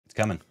It's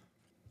coming.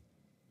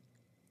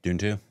 Dune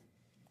 2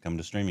 coming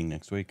to streaming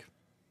next week.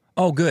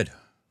 Oh, good.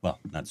 Well,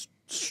 not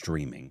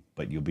streaming,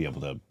 but you'll be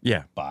able to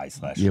buy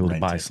slash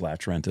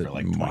rent it for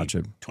like watch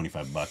it.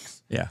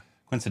 $25. Yeah.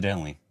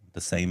 Coincidentally,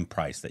 the same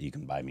price that you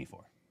can buy me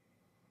for.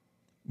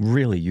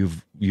 Really?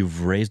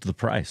 You've raised the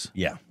price?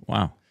 Yeah.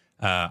 Wow.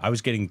 I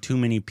was getting too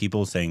many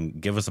people saying,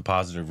 give us a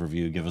positive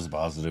review, give us a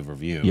positive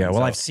review. Yeah,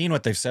 well, I've seen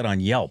what they've said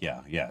on Yelp.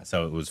 Yeah.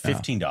 So it was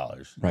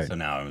 $15. Right. So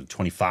now I'm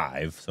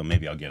 $25, so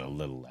maybe I'll get a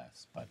little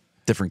less. But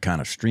different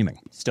kind of streaming.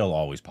 Still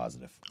always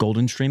positive.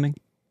 Golden streaming?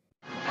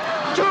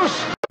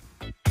 Juice!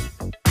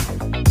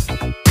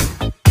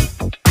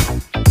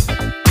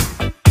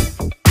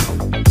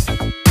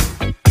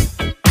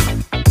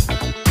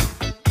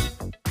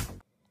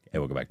 Hey,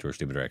 welcome back to our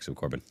Stupid Reacts with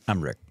Corbin.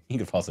 I'm Rick. You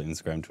can follow us on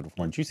Instagram, Twitter for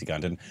more juicy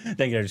content.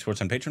 Thank you to Sports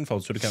on Patreon.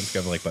 Follow Twitter account,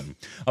 subscribe, like button.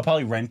 I'll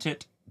probably rent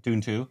it,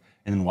 Dune 2,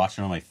 and then watch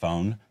it on my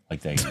phone.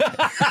 Like they.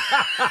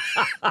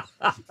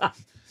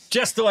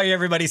 Just the way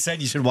everybody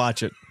said you should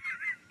watch it.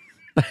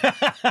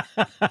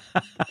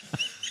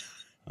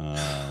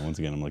 Once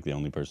again, I'm like the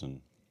only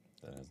person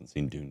that hasn't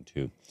seen Dune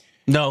 2.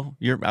 No,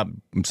 I'm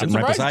sitting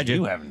right beside you.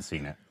 You haven't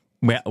seen it.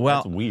 Well,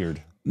 that's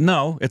weird.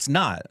 No, it's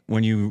not.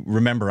 When you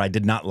remember, I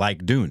did not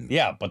like Dune.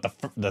 Yeah, but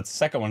the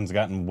second one's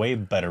gotten way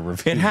better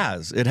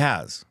reviews. It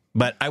has.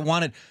 But I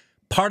wanted,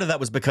 part of that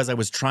was because I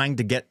was trying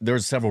to get, there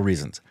was several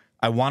reasons.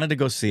 I wanted to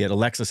go see it.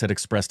 Alexis had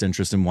expressed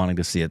interest in wanting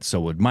to see it.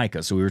 So would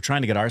Micah. So we were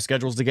trying to get our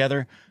schedules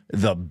together.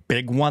 The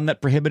big one that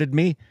prohibited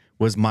me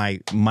was my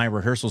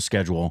rehearsal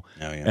schedule.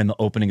 And the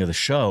opening of the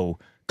show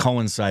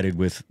coincided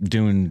with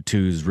Dune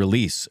 2's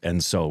release.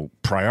 And so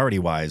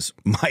priority-wise,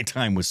 my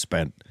time was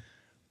spent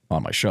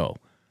on my show.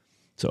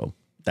 So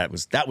that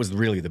was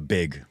really the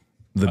big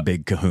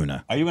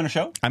kahuna. Are you in a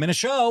show? I'm in a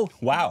show.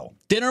 Wow.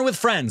 Dinner with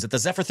Friends at the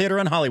Zephyr Theater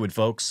in Hollywood,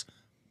 folks.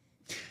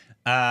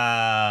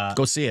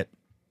 Go see it.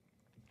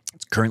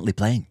 It's currently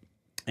playing.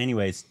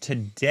 Anyways,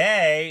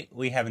 today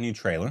we have a new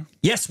trailer.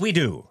 Yes, we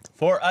do.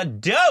 For a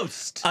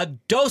dose. A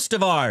dose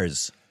of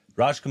ours.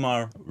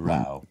 RAJKUMMAR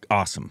RAO.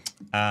 Awesome.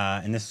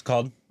 And this is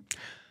called?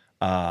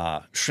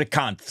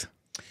 SRIKANTH.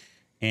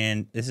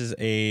 And this is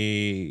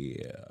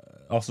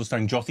also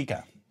starring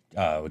JYOTIKA.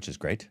 Which is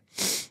great.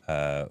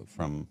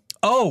 From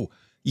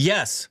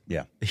yes.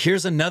 Yeah.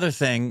 Here's another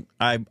thing.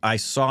 I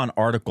saw an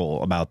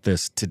article about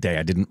this today.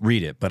 I didn't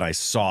read it, but I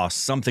saw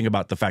something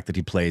about the fact that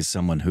he plays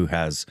someone who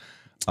has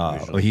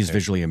he's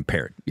visually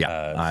impaired.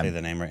 Yeah. Say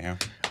the name right here.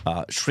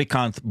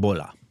 SRIKANTH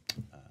Bola.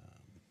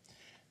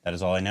 That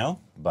is all I know,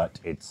 but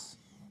it's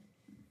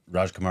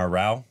RAJKUMMAR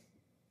RAO.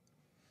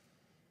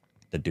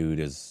 The dude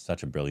is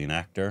such a brilliant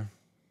actor,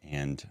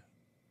 and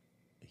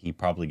he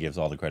probably gives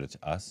all the credit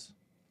to us.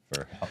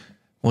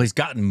 Well, he's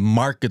gotten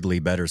markedly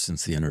better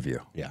since the interview.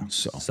 Yeah.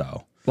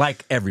 So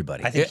like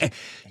everybody. I think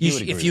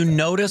if you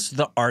notice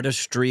the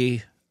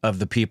artistry of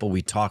the people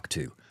we talk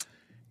to,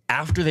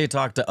 after they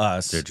talk to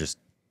us, they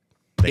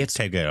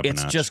take it up a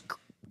notch. It's just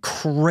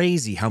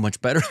crazy how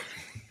much better.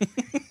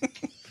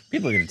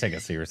 People are going to take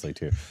us seriously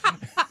too.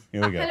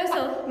 Here we go. Hello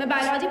sir, मैं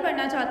biology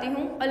पढ़ना चाहती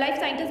हूँ और life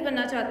scientist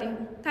बनना चाहती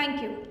हूँ.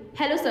 Thank you.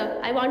 Hello sir,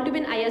 I want to be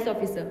an IAS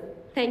officer.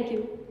 Thank you.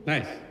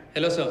 Nice.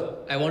 Hello sir,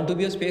 I want to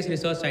be a space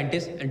research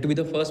scientist and to be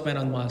the first man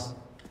on Mars.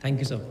 Thank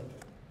you sir.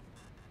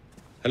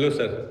 Hello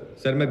sir,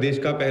 sir मैं देश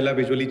का पहला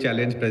visually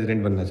challenged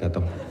president बनना चाहता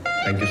हूँ.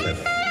 Thank you sir.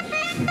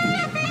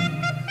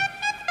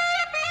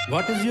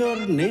 What is your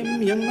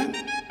name, young man?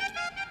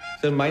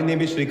 Sir, my name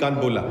is Srikanth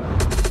Bola.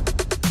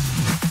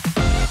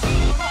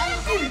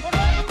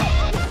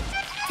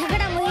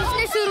 झगड़ा महेश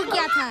ने शुरू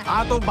किया था.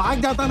 हाँ तो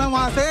भाग जाता ना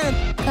वहाँ से.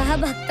 कहाँ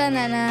भागता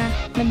नाना?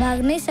 मैं भाग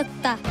नहीं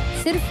सकता,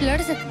 सिर्फ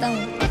लड़ सकता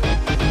हूँ.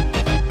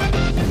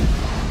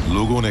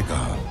 लोगों ने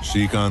कहा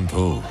श्रीकांत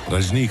हो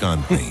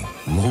रजनीकांत नहीं,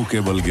 मुंह के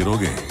बल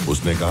गिरोगे.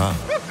 उसने कहा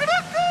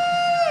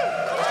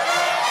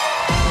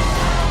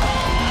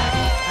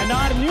And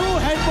our new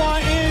head boy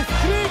is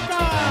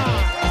Shrikant.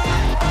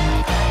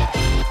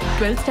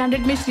 12th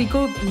standard में श्री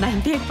को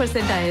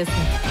 98% आया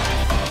है.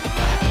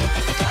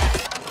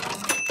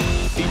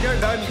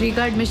 श्री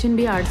का एडमिशन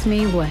भी आर्ट्स में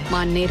ही हुआ है.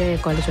 मान नहीं रहे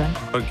कॉलेज वाले.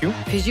 और क्यों?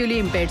 विजुअली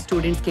इम्पेयर्ड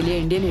स्टूडेंट्स के लिए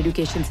इंडियन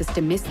एजुकेशन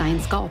सिस्टम में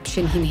साइंस का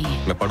ऑप्शन ही नहीं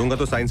है. मैं पढ़ूंगा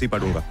तो साइंस ही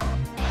पढ़ूंगा,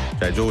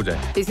 चाहे जो हो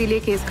जाए. इसीलिए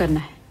केस करना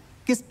है.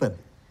 किस पर?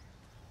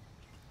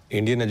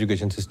 इंडियन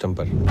एजुकेशन सिस्टम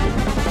पर.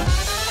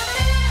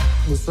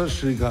 मिस्टर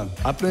श्रीकांत,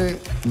 आपने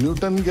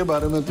न्यूटन के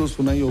बारे में तो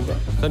सुना ही होगा.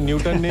 सर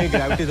न्यूटन ने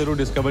ग्रेविटी जरूर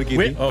डिस्कवर की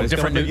थी. पर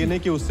इसका मतलब ये नहीं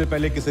कि उससे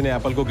पहले किसी ने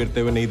एप्पल को गिरते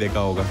हुए नहीं देखा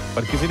होगा.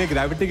 पर किसी ने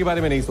ग्रेविटी के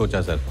बारे में नहीं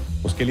सोचा सर.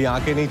 उसके लिए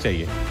आंखें नहीं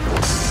चाहिए.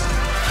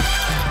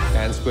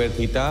 tan square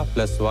theta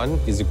plus 1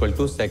 is equal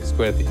to sec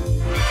square theta.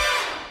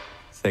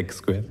 Sec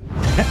square.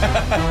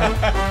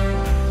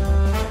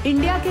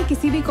 India के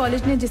किसी भी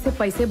कॉलेज ने जिसे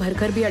पैसे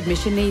भरकर भी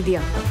एडमिशन नहीं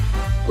दिया,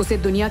 उसे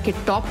दुनिया के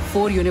टॉप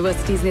 4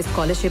 यूनिवर्सिटीज ने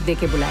स्कॉलरशिप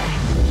देके बुलाया है.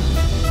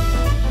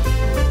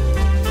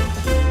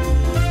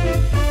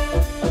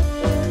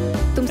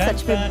 तुम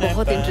सच में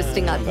बहुत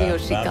इंटरेस्टिंग आदमी हो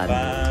श्रीकांत.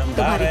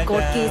 तुम्हारे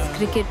कोर्ट केस,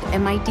 क्रिकेट,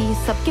 MIT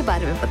सबके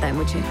बारे में पता है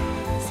मुझे.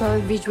 Sir,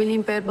 visually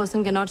impaired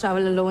person cannot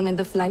travel alone in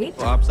the flight.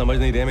 तो आप समझ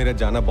नहीं रहे, मेरा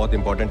जाना बहुत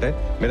important है.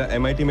 मेरा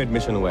MIT में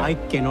admission हुआ है. I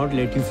cannot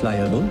let you fly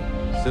alone.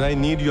 Sir, I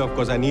need you, of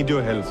course. I need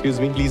your help. Excuse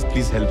me,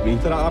 please help me.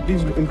 Sir, आप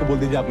please इनको बोल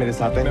दीजिए आप मेरे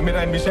साथ हैं.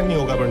 मेरा admission नहीं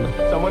होगा पढ़ना.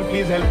 Someone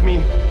please help me.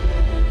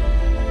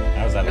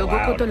 लोगों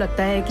को तो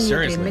लगता है कि ये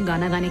ट्रेन में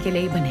गाना गाने के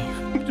लिए ही बने हैं।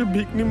 मुझे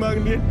भीख नहीं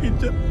मांगनी है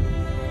टीचर.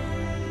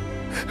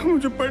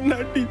 मुझे पढ़ना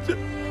है टीचर.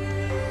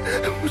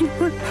 मुझे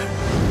पढ़ना है.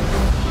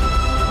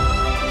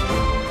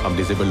 हम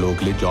डिसेबल लोगों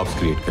के लिए जॉब्स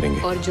क्रिएट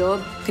करेंगे. और जॉब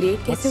क्रिएट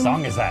कैसे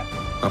होंगे?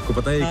 आपको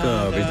पता है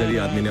एक विजनरी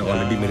आदमी ने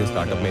ऑलरेडी मेरे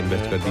स्टार्टअप में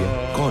इन्वेस्ट कर दिया.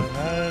 कौन?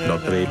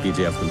 Doctor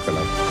APJ Abdul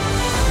Kalam.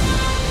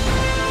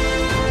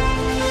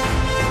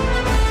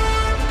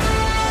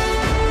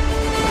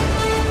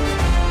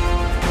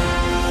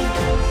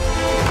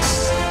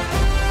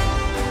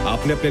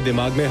 आपने अपने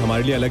दिमाग में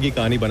हमारे लिए अलग ही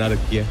कहानी बना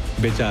रखी है.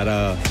 बेचारा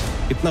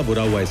इतना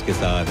बुरा हुआ इसके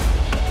साथ.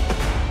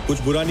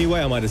 कुछ बुरा नहीं हुआ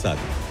है हमारे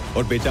साथ,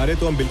 और बेचारे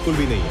तो हम बिल्कुल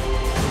भी नहीं.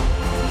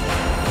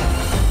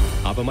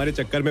 आप हमारे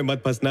चक्कर में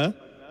मत फंसना.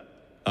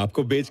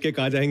 आपको बेच के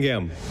कहाँ जाएंगे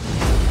हम.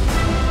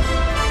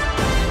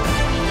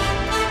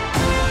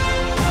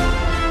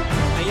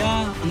 भैया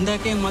अंदर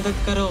के मदद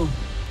करो.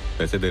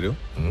 पैसे दे रहे हो?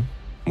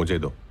 मुझे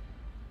दो.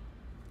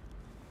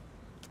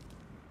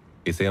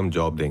 इसे हम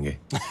जॉब देंगे.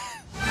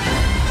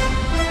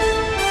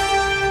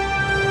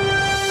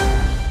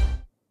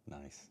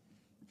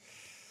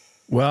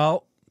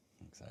 Well,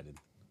 I'm excited.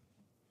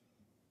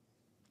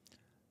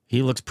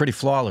 He looks pretty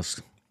flawless.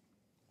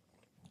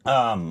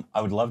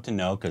 I would love to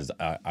know, because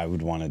I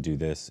would want to do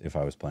this if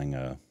I was playing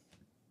a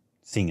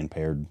seeing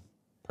impaired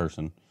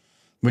person.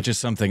 Which is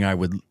something I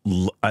would,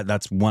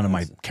 that's one of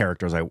my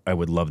characters I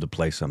would love to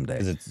play someday.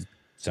 Because it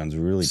sounds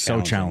really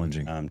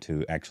challenging.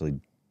 To actually,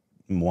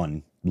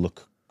 one,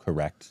 look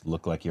correct,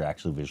 look like you're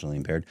actually visually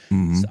impaired.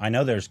 Mm-hmm. So I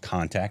know there's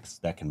contacts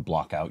that can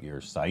block out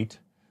your sight,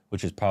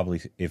 which is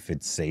probably, if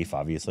it's safe,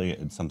 obviously,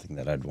 it's something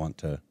that I'd want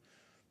to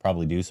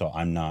probably do, so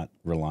I'm not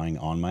relying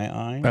on my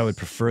eyes. I would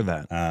prefer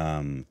that.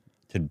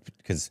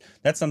 Because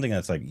that's something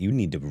that's like, you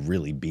need to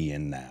really be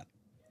in that,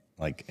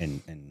 like,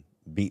 and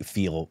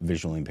feel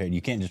visually impaired.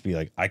 You can't just be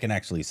like, I can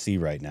actually see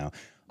right now.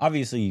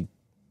 Obviously,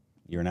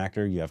 you're an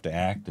actor, you have to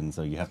act, and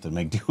so you have to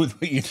make do with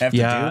what you have to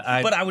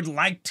do. But I would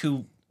like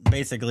to,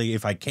 basically,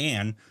 if I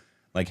can,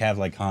 like, have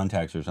like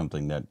contacts or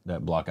something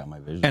that block out my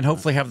vision. And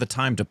hopefully have the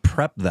time to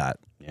prep that.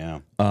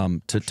 Yeah.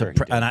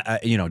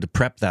 To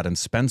prep that and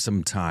spend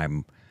some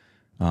time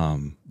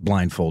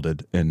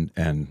blindfolded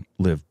and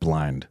live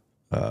blind.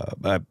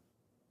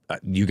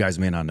 You guys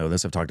may not know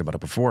this. I've talked about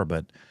it before,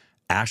 but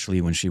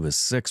Ashley, when she was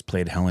 6,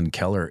 played Helen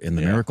Keller in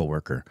The Miracle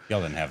Worker.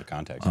 Y'all didn't have a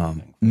contact.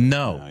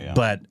 No,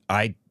 but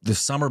the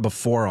summer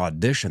before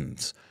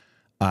auditions,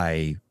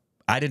 I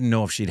didn't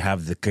know if she'd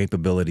have the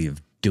capability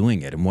of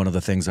doing it. And one of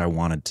the things I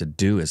wanted to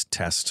do is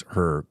test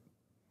her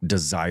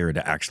desire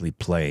to actually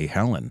play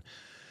Helen.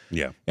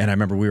 Yeah. And I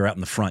remember we were out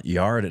in the front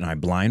yard and I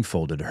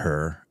blindfolded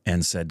her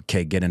and said,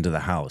 "Okay, get into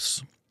the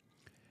house."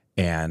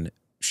 And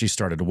she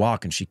started to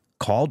walk and she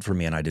called for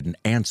me and I didn't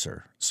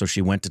answer. So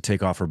she went to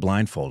take off her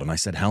blindfold and I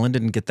said, "Helen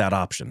didn't get that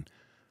option.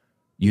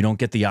 You don't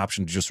get the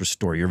option to just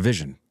restore your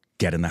vision.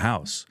 Get in the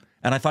house."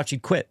 And I thought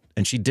she'd quit,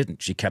 and she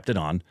didn't. She kept it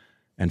on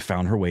and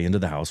found her way into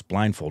the house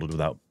blindfolded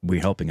without we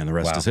helping, and the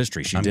rest is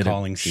history. I'm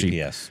calling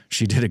CPS.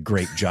 She did a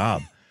great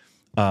job.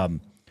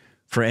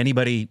 For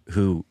anybody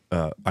who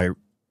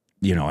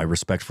I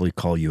respectfully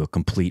call you a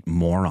complete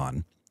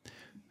moron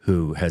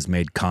who has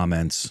made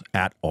comments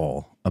at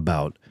all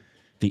about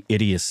the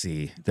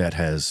idiocy that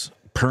has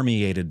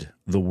permeated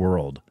the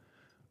world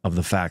of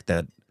the fact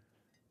that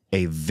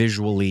a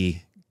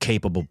visually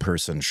capable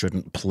person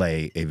shouldn't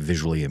play a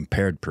visually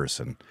impaired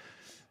person.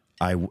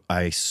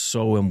 I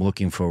so am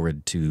looking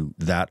forward to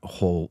that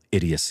whole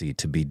idiocy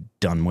to be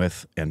done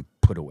with and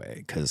put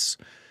away, because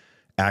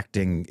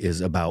acting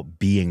is about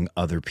being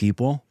other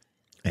people.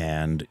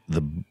 And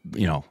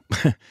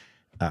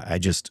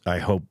I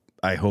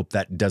hope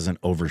that doesn't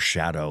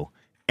overshadow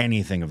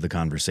anything of the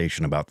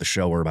conversation about the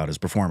show or about his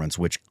performance,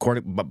 which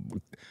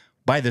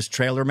by this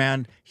trailer,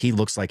 man, he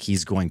looks like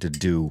he's going to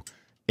do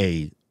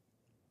a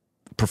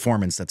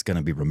performance that's going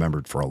to be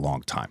remembered for a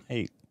long time.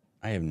 Hey,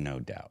 I have no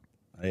doubt.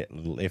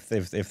 If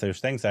there's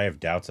things I have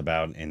doubts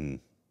about in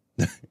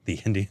the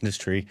indie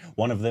industry,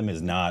 one of them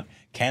is not,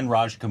 can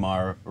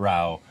RAJKUMMAR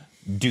Rao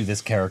do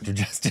this character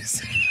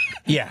justice?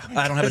 Yeah,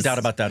 I don't have a doubt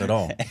about that at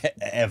all.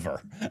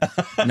 Ever.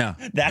 No.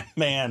 That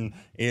man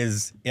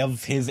is,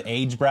 of his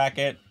age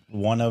bracket,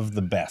 one of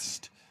the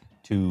best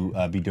to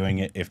be doing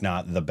it, if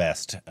not the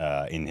best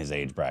in his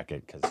age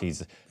bracket, because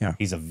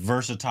he's a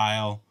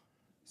versatile,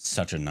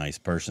 such a nice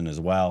person as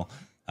well.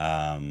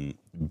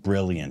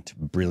 Brilliant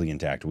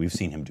actor. We've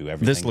seen him do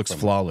everything. This looks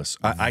flawless.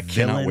 I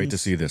cannot wait to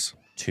see this.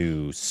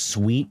 To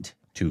sweet,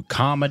 to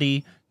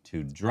comedy,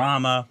 to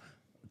drama,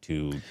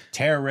 to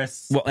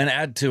terrorists. Well, and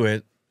add to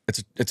it,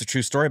 it's a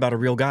true story about a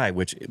real guy,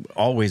 which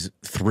always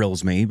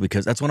thrills me,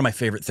 because that's one of my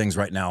favorite things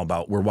right now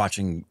about, we're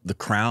watching The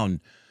Crown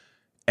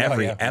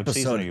every episode. Which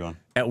season are you on?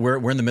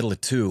 We're in the middle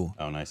of 2.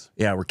 Oh, nice.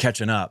 Yeah, we're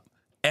catching up.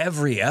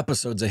 every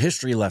episode's a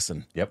history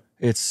lesson. Yep.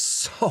 It's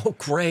so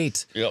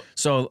great. Yep.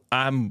 So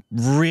I'm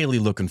really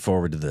looking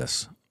forward to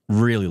this.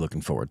 Really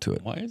looking forward to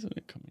it. Why isn't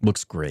it coming?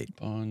 Looks great.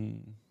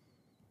 On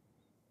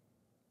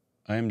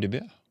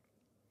IMDb.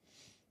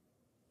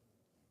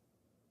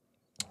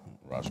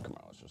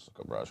 RAJKUMMAR. Let's just look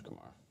up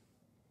RAJKUMMAR.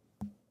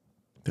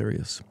 There he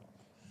is.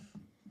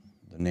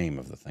 The name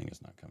of the thing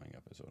is not coming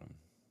up, is what I'm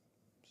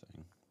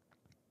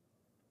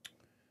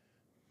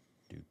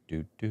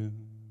saying.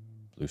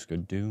 Blue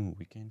Scoot Do,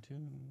 Weekend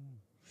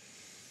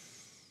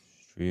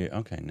 2.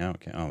 Okay, now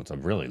okay. Oh, it's a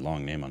really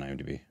long name on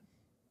IMDb. Is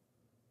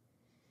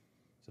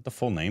it the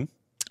full name?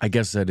 I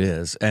guess that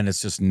is, and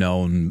it's just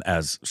known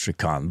as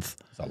SRIKANTH.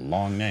 It's a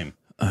long name.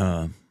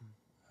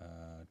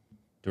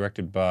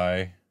 Directed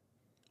by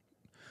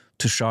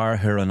Tushar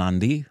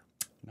Hiranandi.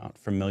 Not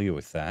familiar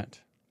with that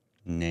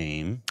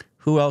name.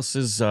 Who else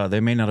is? They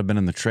may not have been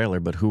in the trailer,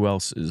 but who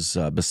else is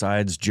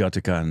besides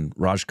JYOTIKA and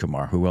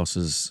RAJKUMMAR? Who else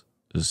is?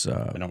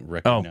 I don't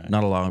recognize. Oh,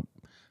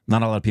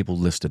 not a lot of people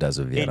listed as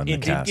of yet on the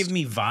cast. It did give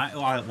me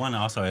vibe. One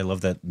also, I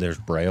love that there's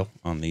Braille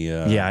on the.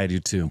 Yeah, I do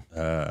too.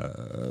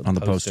 On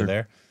the poster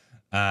there.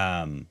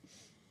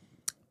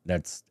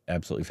 That's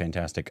absolutely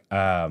fantastic.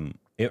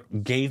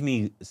 It gave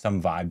me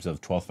some vibes of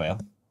 12th Fail,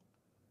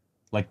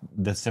 like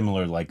the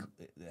similar, like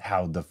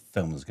how the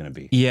film is going to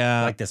be.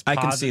 Yeah, like this. I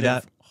can see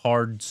that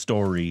hard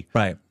story,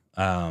 right?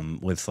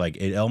 With like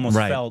it almost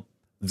felt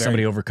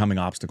somebody overcoming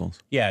obstacles.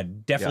 Yeah,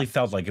 definitely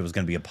felt like it was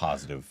going to be a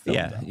positive film.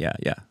 Yeah.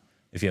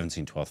 If you haven't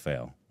seen 12th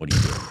Fail, what do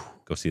you do?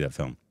 Go see that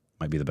film.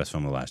 Might be the best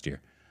film of last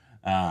year.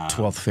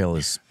 12th Fail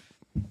is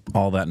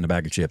all that in a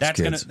bag of chips,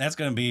 kids. That's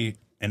gonna be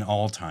an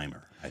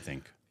all-timer, I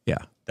think. Yeah.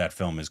 That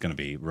film is going to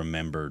be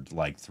remembered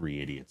like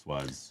Three Idiots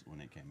was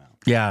when it came out.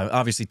 Yeah,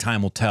 obviously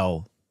time will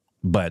tell,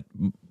 but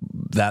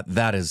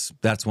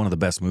that's one of the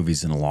best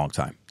movies in a long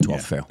time.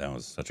 12th Fail. That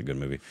was such a good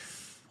movie.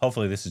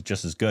 Hopefully this is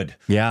just as good.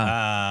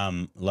 Yeah.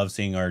 Love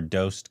seeing our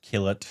Dosed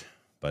kill it,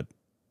 but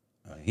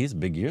he's a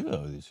big year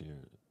though this year.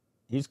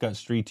 He's got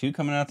Street 2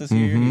 coming out this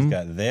year. He's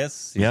got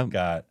this. He's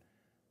got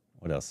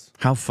what else?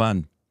 How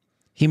fun.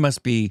 He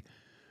must be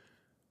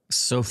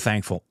so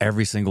thankful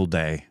every single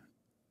day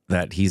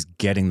that he's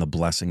getting the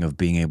blessing of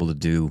being able to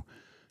do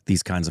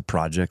these kinds of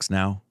projects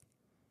now.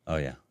 Oh,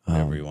 yeah.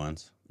 Whatever he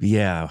wants.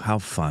 Yeah, how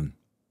fun.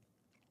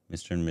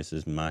 Mr. and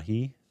Mrs.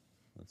 Mahi.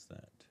 What's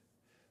that?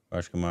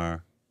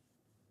 RAJKUMMAR.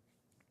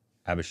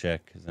 Abhishek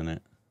is in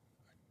it.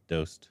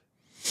 Dosed.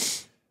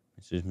 Mr.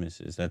 and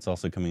Mrs. That's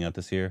also coming out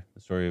this year.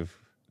 The story of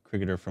a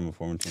cricketer from a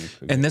former team.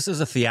 And this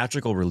is a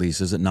theatrical release,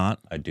 is it not?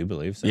 I do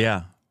believe so.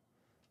 Yeah.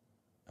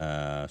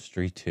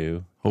 Street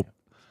 2. Hope.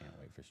 Can't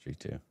wait for Street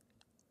 2.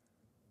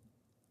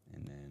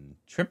 And then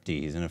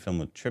Tripty. He's in a film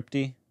with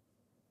Tripty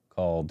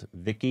called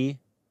Vicky.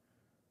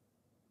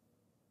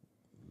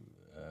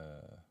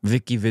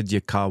 Vicky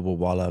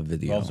Vidyakawawala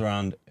video. Revolves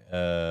around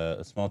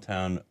a small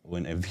town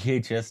when a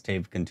VHS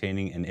tape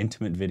containing an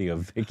intimate video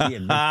of Vicky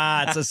and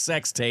it's a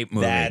sex tape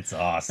movie. That's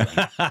awesome.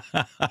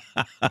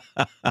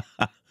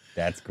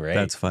 That's great.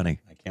 That's funny.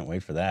 I can't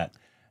wait for that.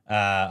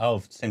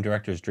 Same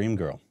director as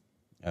Dreamgirl,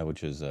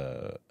 which is,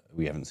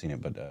 we haven't seen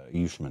it, but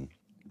Yushman.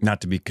 Not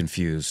to be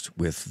confused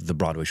with the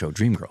Broadway show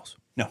Dreamgirls.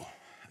 No.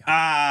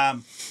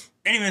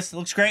 Anyways, it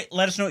looks great.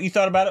 Let us know what you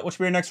thought about it. Which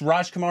will be your next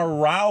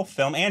RAJKUMMAR RAO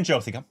film, and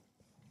JYOTIKA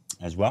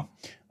as well.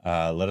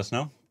 Let us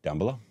know down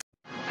below.